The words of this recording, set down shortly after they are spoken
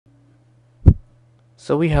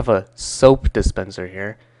So we have a soap dispenser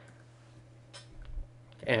here,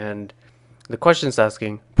 and the question is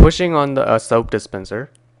asking, pushing on the soap dispenser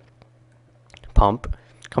pump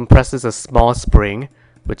compresses a small spring,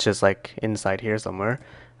 which is like inside here somewhere.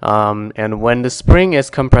 And when the spring is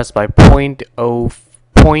compressed by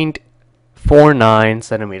 0.49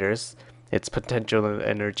 centimeters, its potential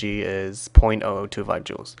energy is 0.0025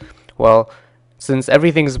 joules. Well, since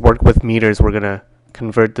everything's worked with meters, we're gonna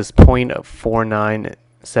convert this 0.49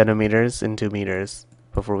 centimeters into meters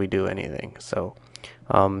before we do anything. So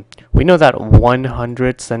we know that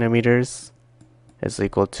 100 centimeters is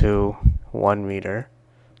equal to 1 meter.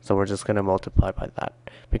 So we're just going to multiply by that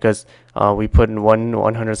because we put in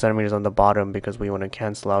 100 centimeters on the bottom because we want to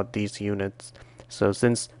cancel out these units. So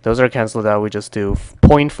since those are canceled out, we just do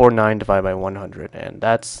 0.49 divided by 100, and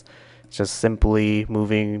that's just simply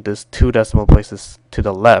moving this 2 decimal places to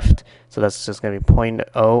the left. So that's just going to be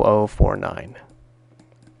 0.0049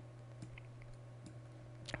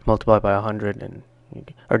 multiplied by 100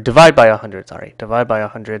 or divide by 100. Sorry, divide by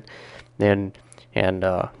 100, then and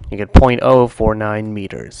you get 0.049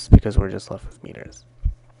 meters because we're just left with meters.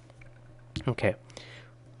 Okay.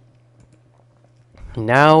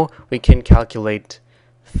 Now we can calculate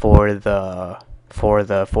for the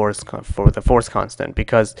force constant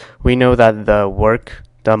because we know that the work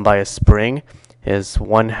done by a spring is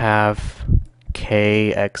 1/2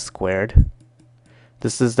 kx squared.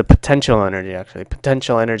 This is the potential energy, actually,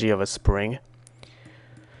 potential energy of a spring.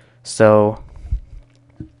 So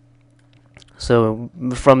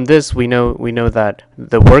from this we know that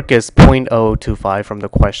the work is 0.025 from the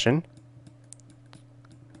question.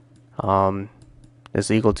 Is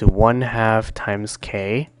equal to 1/2 times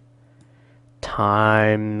k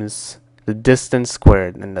times the distance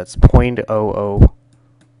squared, and that's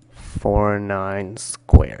 0.0049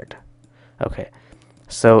 squared. Okay,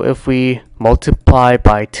 so if we multiply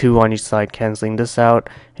by 2 on each side, canceling this out,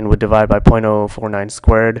 and we divide by 0.0049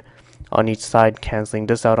 squared on each side, canceling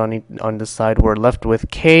this out on this side, we're left with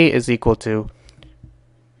k is equal to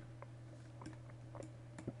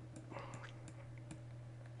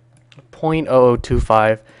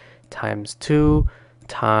 0.0025 times 2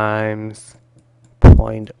 times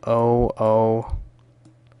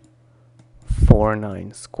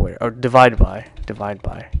 0.0049 squared, or divide by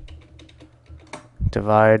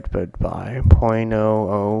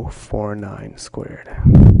 0.0049 squared.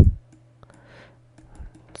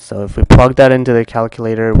 So if we plug that into the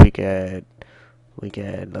calculator, we get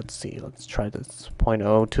let's try this,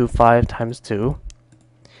 0.025 times 2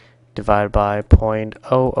 divided by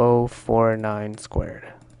 0.0049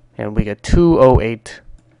 squared, and we get 208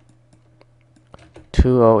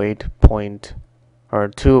 point, or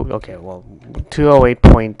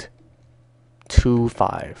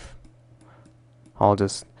 208.25. I'll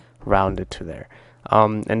just round it to there.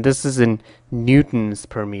 And this is in newtons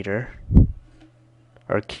per meter,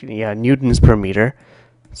 or yeah, newtons per meter.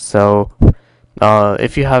 So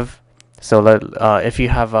if you have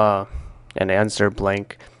an answer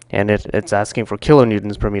blank and it's asking for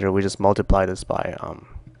kilonewtons per meter, we just multiply this by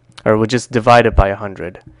or we just divide it by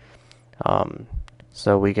 100.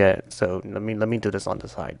 So we get, so let me do this on the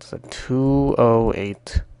side. So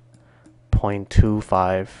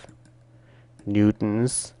 208.25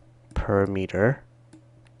 newtons per meter,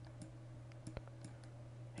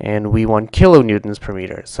 and we want kilonewtons per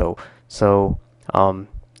meter. So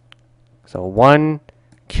 1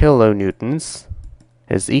 kilonewtons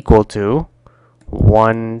is equal to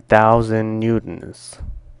 1,000 newtons.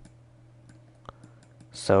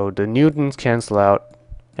 So the newtons cancel out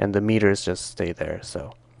and the meters just stay there.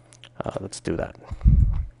 So let's do that.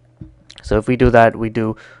 So if we do that, we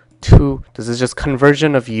do this is just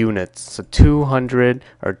conversion of units. So 200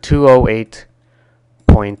 or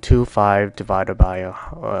 208.25 divided by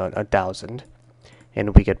 1,000,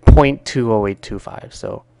 and we get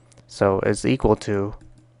 0.20825. So it's equal to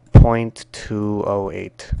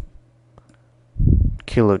 0.208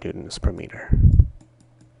 kilonewtons per meter.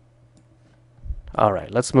 All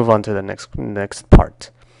right, let's move on to the next part.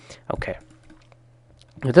 Okay.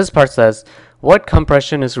 This part says, what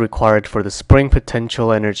compression is required for the spring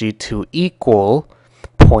potential energy to equal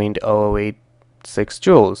 0.0086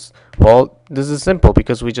 joules? Well, this is simple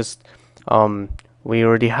because we just we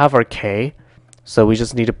already have our k, so we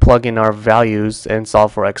just need to plug in our values and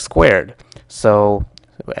solve for x squared. So,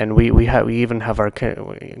 and we even have our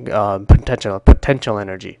potential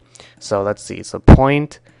energy. So let's see. So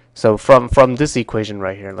from this equation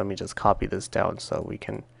right here, let me just copy this down so we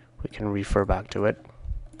can refer back to it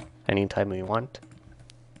anytime we want.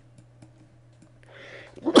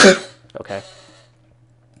 Okay.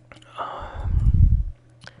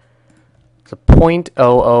 So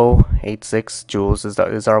 0.0086 joules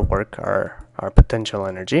is our work, our potential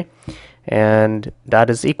energy, and that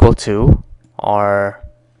is equal to our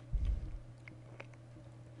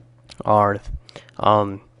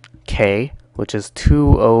K, which is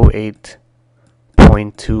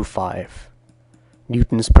 208.25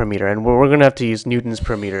 newtons per meter. And we're going to have to use newtons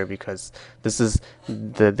per meter because this is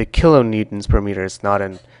the kilonewtons per meter is not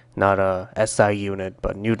a SI unit,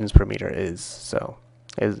 but newtons per meter is. So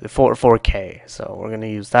is for K. So we're going to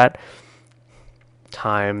use that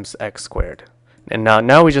times x squared. And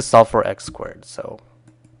now we just solve for x squared. So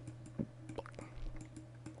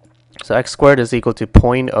x squared is equal to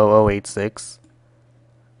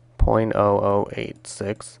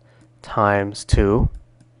 0.0086 times 2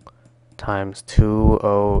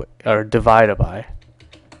 or divided by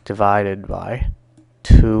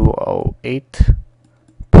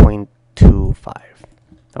 208.25.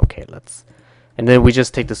 Okay, and then we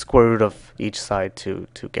just take the square root of each side to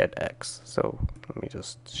get x. So let me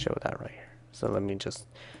just show that right here. So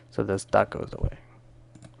that goes away.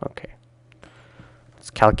 Okay, let's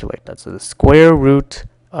calculate that. So the square root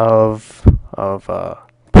of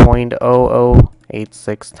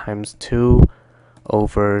 0.0086 times 2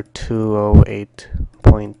 over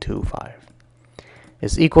 208.25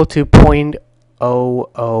 is equal to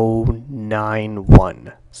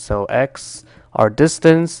 0.0091. So x, our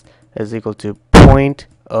distance, is equal to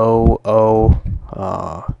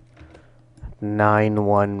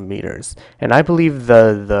 0.0091 meters. And I believe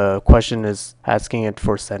the question is asking it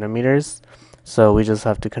for centimeters, so we just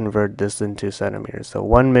have to convert this into centimeters. So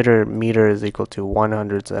 1 meter is equal to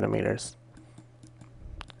 100 centimeters.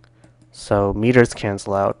 So meters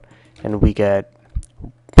cancel out, and we get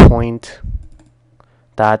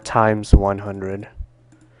that times 100,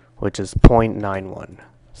 which is 0.91.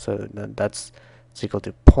 So that's equal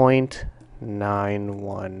to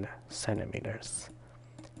 0.91 centimeters.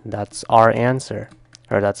 That's our answer,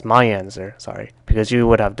 or that's my answer, sorry, because you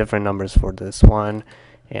would have different numbers for this one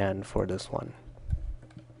and for this one.